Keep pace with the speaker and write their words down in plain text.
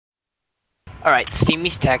Alright,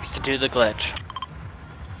 Steamy's text to do the glitch.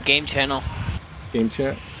 Game channel. Game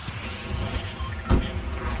chat.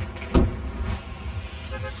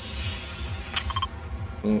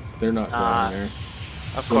 Well, they're not going there.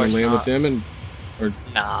 Of course land not. with them and or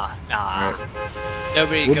Nah. right.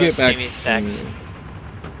 Nobody We'll goes get back Steamy's text.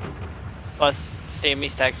 Plus,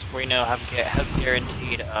 Steamy's text we know has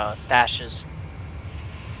guaranteed stashes.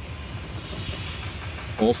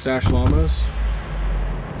 Full stash llamas.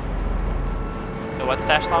 So what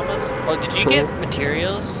stash llamas? Oh, did you get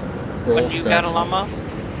materials when you got a llama?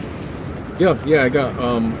 Yeah, I got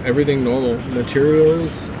everything normal.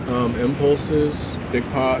 Materials, impulses, big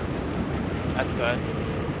pot. That's good.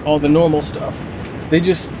 All the normal stuff. They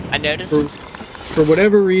just I noticed for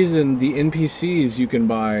whatever reason the NPCs you can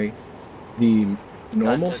buy the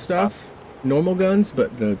normal stuff, normal guns,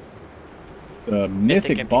 but the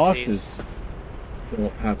mythic bosses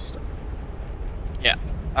don't have stuff. Yeah.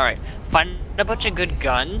 Alright. Find a bunch of good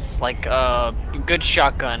guns, like good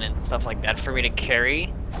shotgun and stuff like that for me to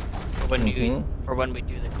carry when for when we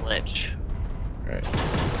do the glitch. Right.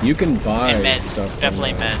 You can buy and meds, stuff.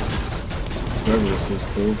 definitely meds. Whoever this is,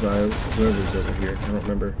 Bullseye, whoever's over here. I don't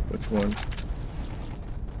remember which one.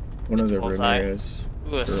 One of the Ramirez.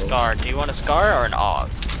 Ooh, a scar. Do you want a scar or an AUG?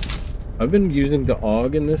 I've been using the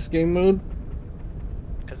AUG in this game mode.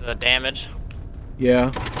 Because of the damage?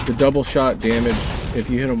 Yeah, the double shot damage. If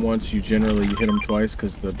you hit them once, you hit them twice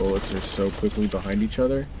because the bullets are so quickly behind each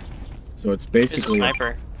other. So it's basically It's a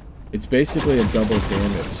sniper. It's basically a double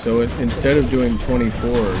damage. So instead of doing 24,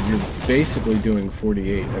 you're basically doing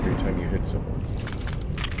 48 every time you hit someone.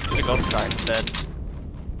 Use a gold scar instead.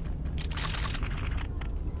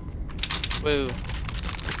 Woo.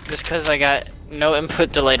 Just because I got no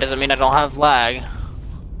input delay doesn't mean I don't have lag.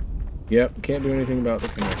 Yep, can't do anything about the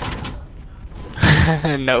connection.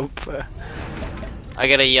 Nope. I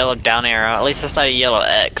got a yellow down arrow. At least it's not a yellow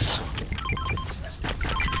X.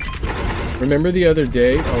 Remember the other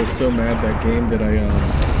day, I was so mad that game that I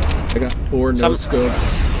got 4 no-scopes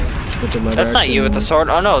with the lever. That's not you with the sword.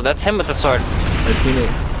 Oh no, that's him with the sword. My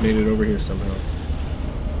teammate made it over here somehow.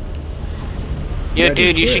 Yo,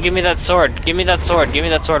 dude, you should give me that sword. Give me that sword. Give me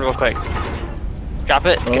that sword real quick. Drop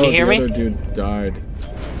it. Can you hear me? The other dude died.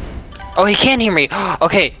 Oh, he can't hear me.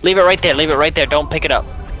 Okay, leave it right there. Leave it right there. Don't pick it up.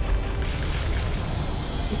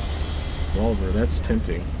 Revolver, that's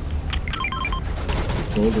tempting.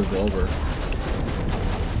 Gold revolver.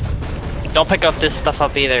 Don't pick up this stuff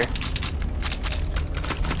up either.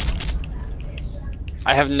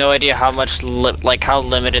 I have no idea how much, how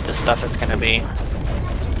limited this stuff is gonna be.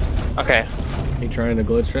 Okay. You trying to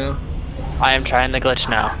glitch now? I am trying the glitch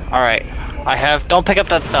now. Alright. Don't pick up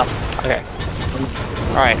that stuff. Okay.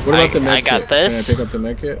 Alright, what about the med I got kit? this. Can I pick up the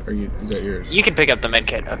med kit? Or is that yours? You can pick up the med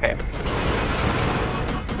kit, okay.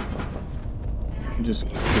 Just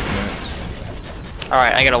pick that.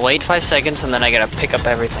 Alright, I gotta wait 5 seconds and then I gotta pick up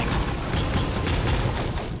everything.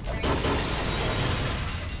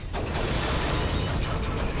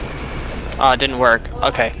 Oh, it didn't work.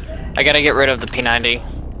 Okay. I gotta get rid of the P90.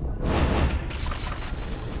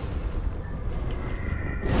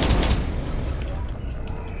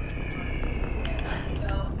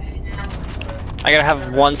 I gotta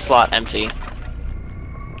have 1 slot empty.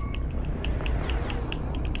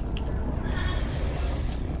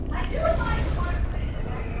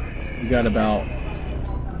 You got about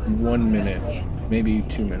 1 minute, maybe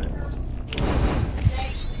 2 minutes.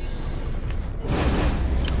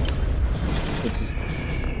 It's just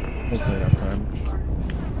hopefully enough time.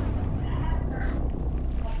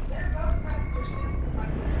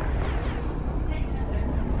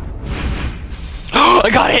 I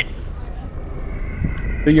got it!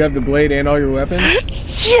 So you have the blade and all your weapons?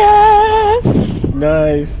 Yes!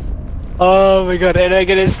 Nice. Oh my god, and I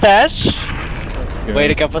get a stash?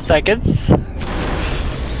 Wait a couple seconds.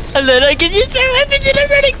 And then I can use my weapons and I'm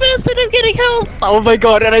running fast and I'm getting health! Oh my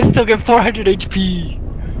god, and I still get 400 HP!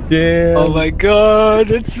 Damn. Oh my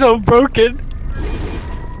god, it's so broken!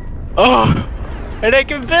 Oh! And I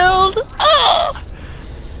can build! Oh!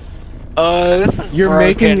 Oh, this is You're broken.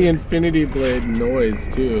 making the infinity blade noise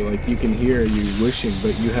too, like you can hear you wishing,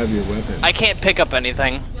 but you have your weapon. I can't pick up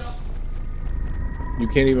anything. You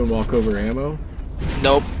can't even walk over ammo?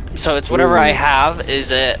 Nope. So it's whatever I have,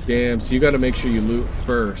 is it? Damn, so you gotta make sure you loot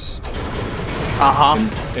first. Uh-huh.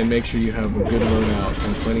 And make sure you have a good loadout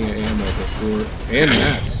and plenty of ammo before... And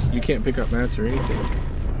mats. You can't pick up mats or anything.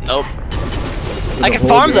 Nope. I can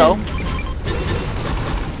farm though.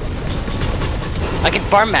 I can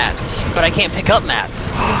farm mats, but I can't pick up mats.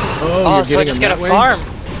 Oh, so I just gotta farm.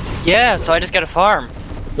 Yeah, so I just gotta farm.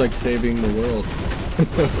 It's like saving the world.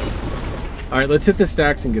 Alright, let's hit the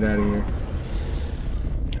stacks and get out of here.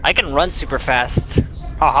 I can run super fast.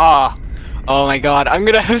 Haha. Oh my god, I'm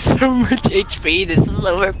gonna have so much HP. This is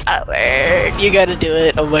overpowered. You gotta do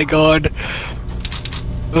it. Oh my god.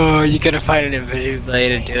 Oh, you gotta find an infinity blade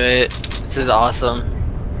to do it. This is awesome.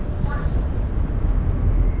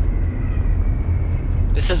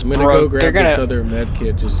 This is I'm gonna go grab this other med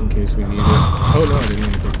kit just in case we need it. Oh no, I didn't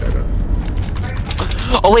even pick that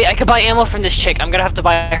up. Oh wait, I could buy ammo from this chick. I'm gonna have to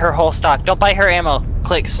buy her whole stock. Don't buy her ammo.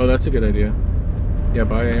 Clicks. Oh, that's a good idea. Yeah,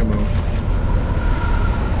 buy ammo.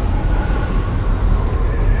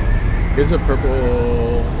 Here's a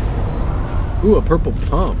purple... Ooh, a purple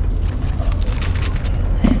pump.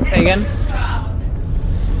 Say again?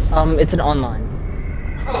 It's an online.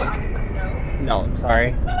 No, I'm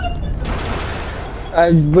sorry.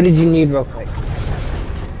 What did you need real quick?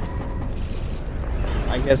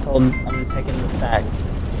 I guess I'm taking the stacks.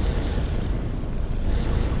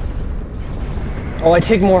 Oh, I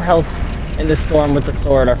take more health in the storm with the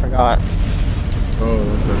sword, I forgot. Oh,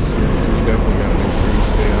 that's upstairs, so you definitely gotta make sure you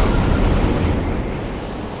stay out.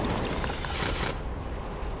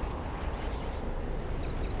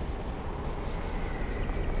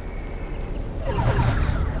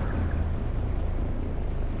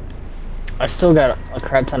 I still got a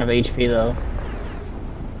crap ton of HP though.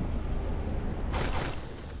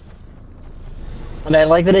 And I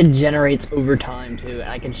like that it generates over time too.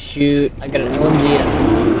 I can shoot, I got an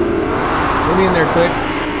LMG. Put me in there, Clicks.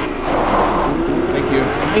 Thank you.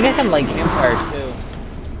 I think I can light campfires too.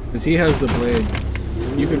 Because he has the blade.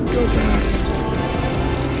 You can go fast.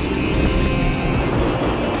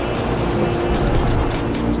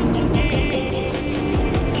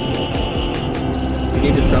 You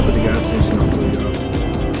need to stop at the gas station, I'll pull you up.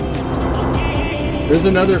 There's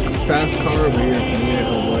another fast car over here if you need it,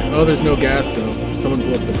 Hellboy. Oh, there's no gas though. Someone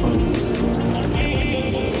blew up the pumps.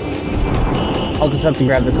 I'll just have to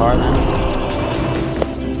grab the car then.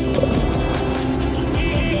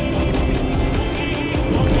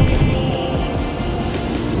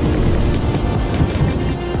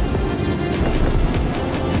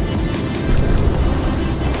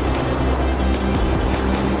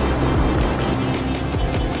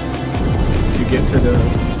 Get to the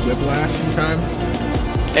whiplash in time?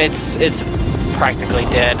 It's practically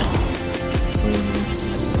dead.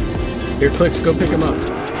 Here, Clicks, go pick him up.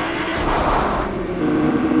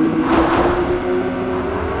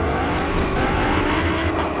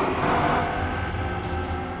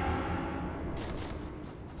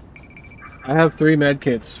 I have 3 med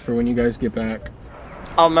kits for when you guys get back.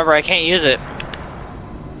 Oh, remember, I can't use it.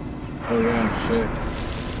 Oh yeah, shit.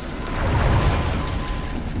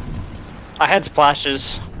 I had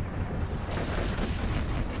splashes.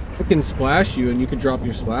 I can splash you and you can drop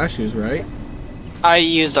your splashes, right? I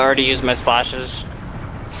already used my splashes.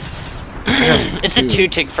 It's a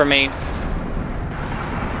 2-tick for me.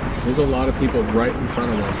 There's a lot of people right in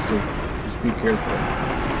front of us, so just be careful.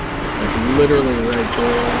 Like literally right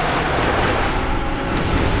there.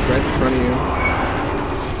 Right in front of you.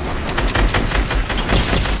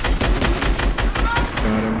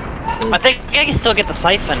 Got him. I think I can still get the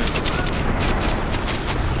siphon.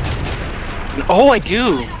 Oh, I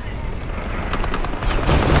do.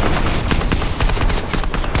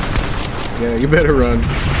 Yeah, you better run.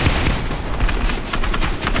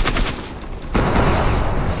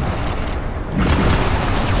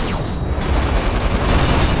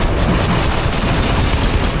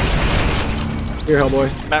 Here, Hellboy.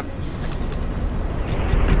 Map.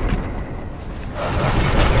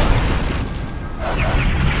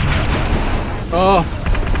 Oh!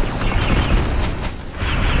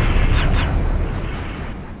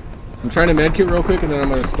 I'm trying to medkit real quick and then I'm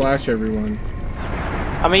gonna splash everyone.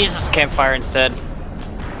 I'm gonna use this campfire instead.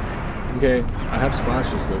 Okay, I have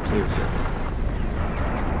splashes though too,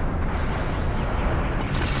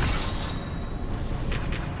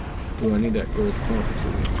 so. Ooh, I need that gold pump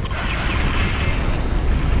too.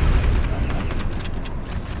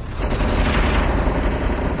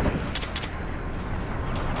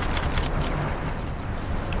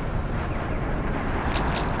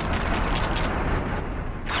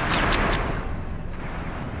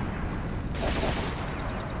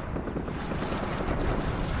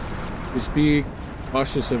 Just be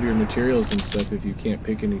cautious of your materials and stuff if you can't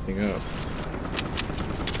pick anything up.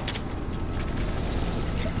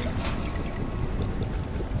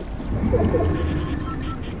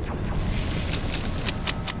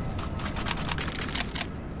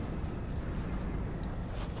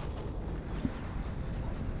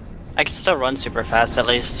 I can still run super fast at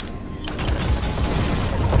least.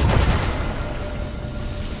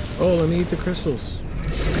 Oh, let me eat the crystals.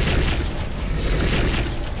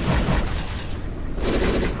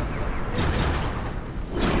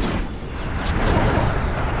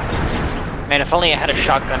 Man, if only I had a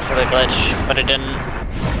shotgun for the glitch, but I didn't.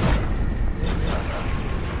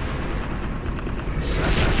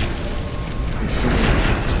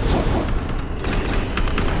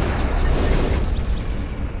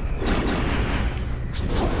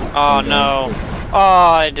 Oh no. Oh,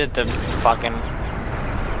 I did the fucking...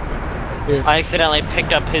 Here. I accidentally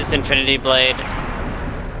picked up his infinity blade.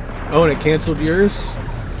 Oh, and it canceled yours?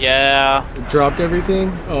 Yeah. It dropped everything?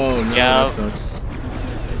 Oh no, Yeah. that sucks.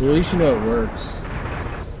 Well, at least you know it works.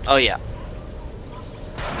 Oh yeah.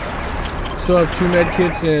 Still have 2 med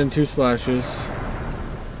kits and 2 splashes.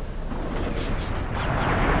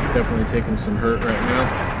 Definitely taking some hurt right now.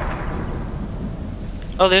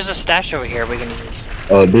 Oh, there's a stash over here we can use.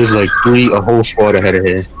 There's like a whole squad ahead of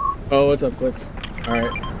here. Oh, what's up, Clicks?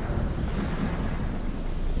 Alright.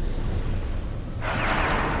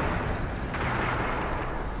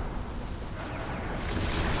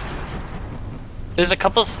 There's a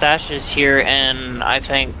couple stashes here, and I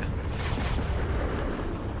think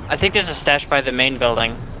there's a stash by the main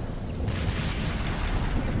building.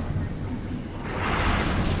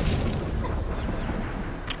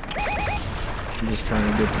 I'm just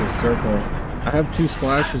trying to get to a circle. I have 2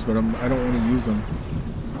 splashes, but I don't want to use them.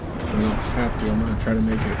 I don't have to. I'm gonna try to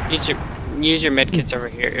make it. Use your medkits over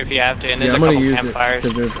here if you have to, and there's Yeah, I'm a gonna couple use campfires.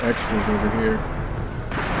 because there's extras over here.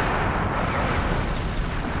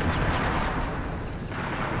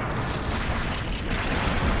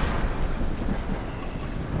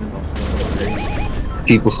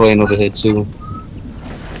 People flying overhead too.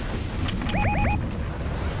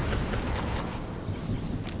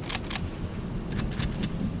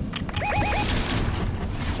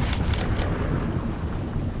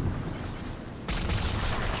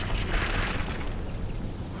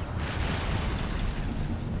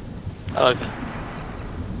 Okay.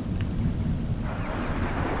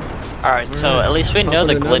 Alright, so at least we know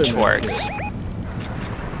the glitch works.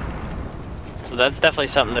 So that's definitely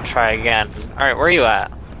something to try again. Alright, where are you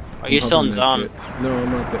at? Are you still in zone? No,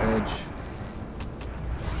 I'm at the edge.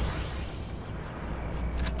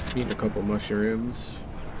 Eating a couple mushrooms.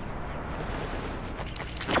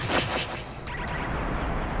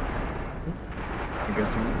 I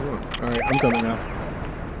guess I'm eating one. Alright, I'm coming now.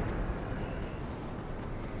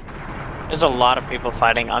 There's a lot of people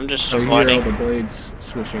fighting. I'm just I hear avoiding. all the blades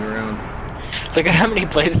swishing around. Look at how many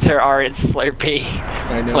blades there are in Slurpee.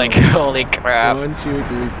 I know. Like, holy crap. 1, 2,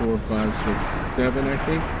 3, 4, 5, 6, 7, I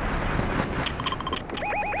think.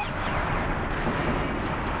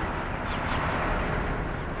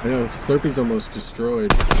 I know, Slurpee's almost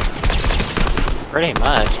destroyed. Pretty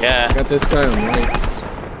much, yeah. I got this guy on lights.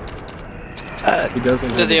 He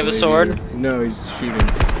doesn't. Does he have a sword? Either. No, he's shooting.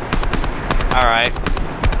 Alright.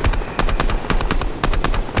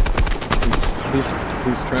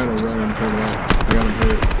 He's trying to run and turn around. I got him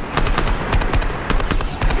hurt.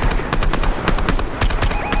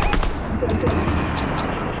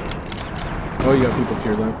 Oh, you got people to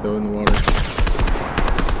your left though in the water.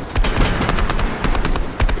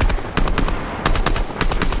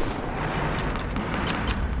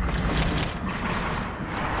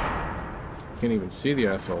 Can't even see the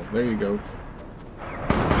asshole. There you go.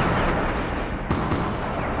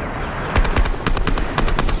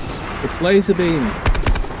 It's laser beam.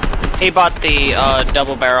 He bought the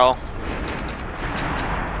double barrel.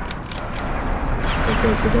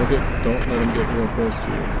 Okay, so don't let him get real close to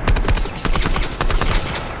you.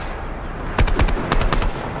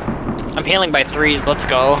 I'm healing by 3s, let's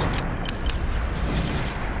go.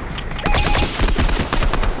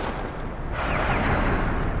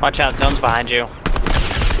 Watch out, zone's behind you.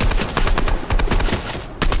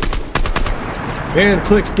 Man,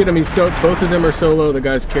 Clicks, get him. He's both of them are so low. The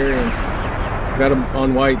guy's carrying. Got him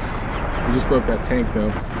on whites. He just broke that tank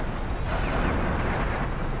though.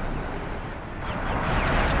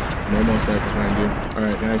 I'm almost right behind you.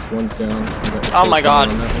 Alright, nice. One's down. Oh my god.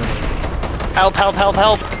 Help, help, help,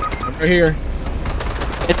 help! I'm right here.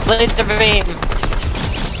 It's laser beam!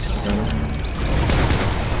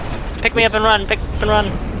 Pick me up and run, pick me up and run!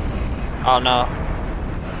 Oh no.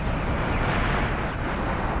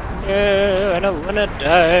 Yeah, I don't wanna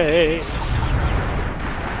die.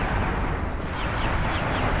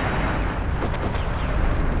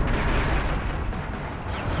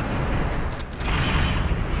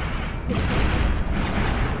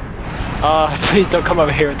 Oh, please don't come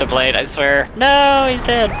over here with the blade, I swear. No, he's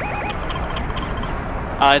dead.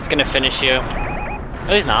 Oh, it's gonna finish you.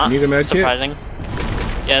 No, he's not. Need a med kit? Surprising.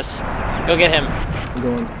 Yes. Go get him. I'm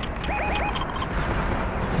going.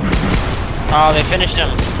 Oh, they finished him.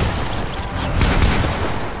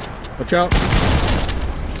 Watch out.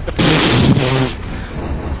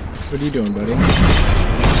 What are you doing, buddy?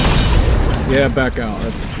 Yeah, back out.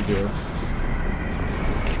 That's what you do.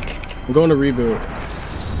 I'm going to reboot.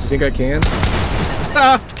 You think I can?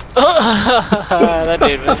 Ah! That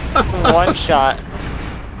dude was one shot.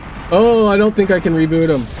 Oh, I don't think I can reboot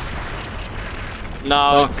him.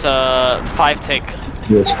 No, it's 5 tick.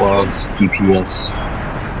 US logs, DPS.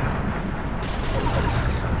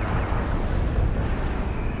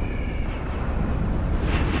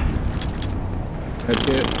 That's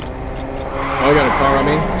it. Oh, I got a car on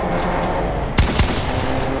me.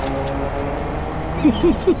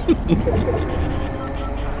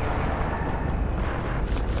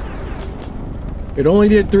 It only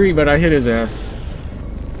did 3, but I hit his ass.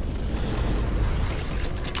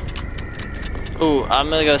 Ooh, I'm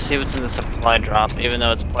gonna go see what's in the supply drop, even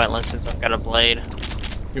though it's pointless since I've got a blade.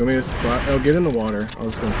 You want me to splash? Oh, get in the water. I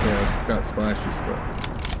was gonna say I got splashes, but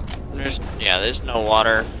There's no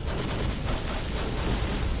water.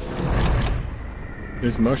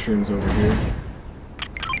 there's mushrooms over here.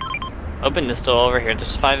 Open this door over here.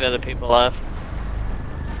 There's 5 other people left.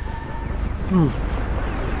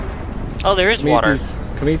 Oh, there is water.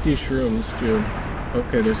 Come eat these shrooms too.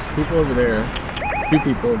 Okay, there's people over there. 2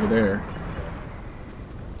 people over there.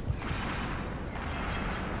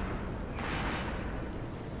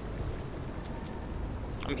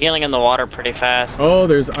 I'm healing in the water pretty fast. Oh,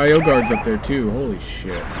 there's IO guards up there too. Holy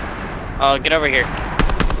shit. Oh, get over here.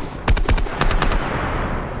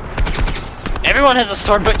 Everyone has a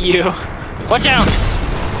sword but you. Watch out!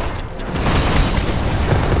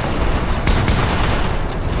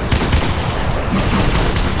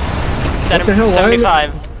 What the hell?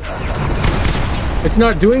 75. It's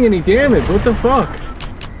not doing any damage. What the fuck?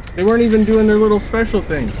 They weren't even doing their little special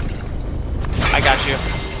thing. I got you.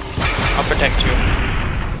 I'll protect you.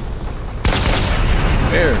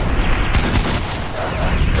 There.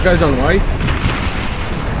 That guy's on white.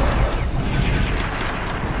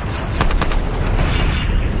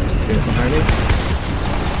 Get behind me.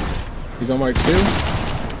 He's on white too.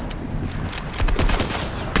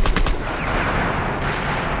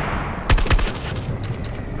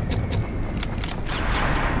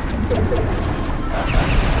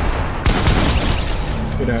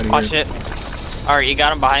 Get out of here. Watch it. Alright, you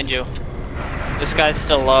got him behind you. This guy's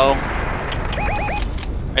still low.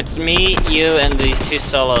 It's me, you, and these 2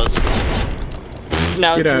 solos.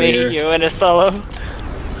 Now Get it's me, here. you, and a solo.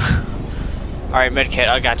 Alright, medkit,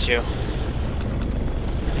 I got you.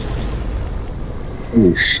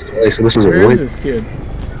 Oh shit. So this is a Where boy? is this kid?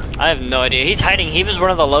 I have no idea. He's hiding. He was one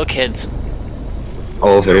of the low kids.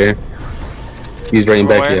 Oh, over there. He's running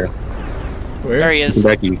back Where? here. Where? There he is.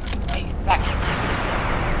 Back here. Back.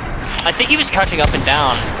 I think he was crouching up and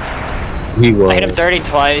down. He was. I hit him 30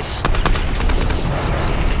 twice.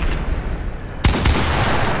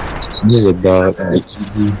 This is a bad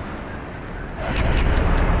ITV.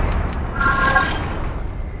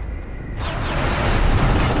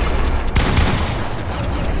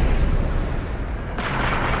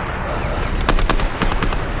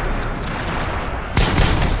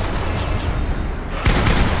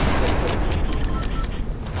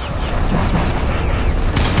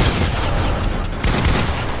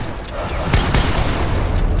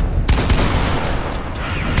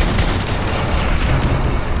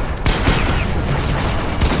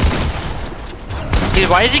 Dude,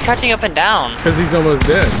 why is he crouching up and down? Because he's almost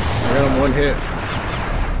dead. I got him 1 hit.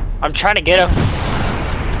 I'm trying to get him.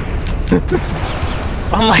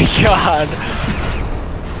 Oh my god.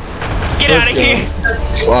 Get out of here.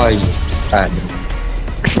 Fly.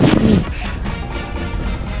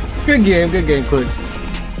 Good game, Clicks.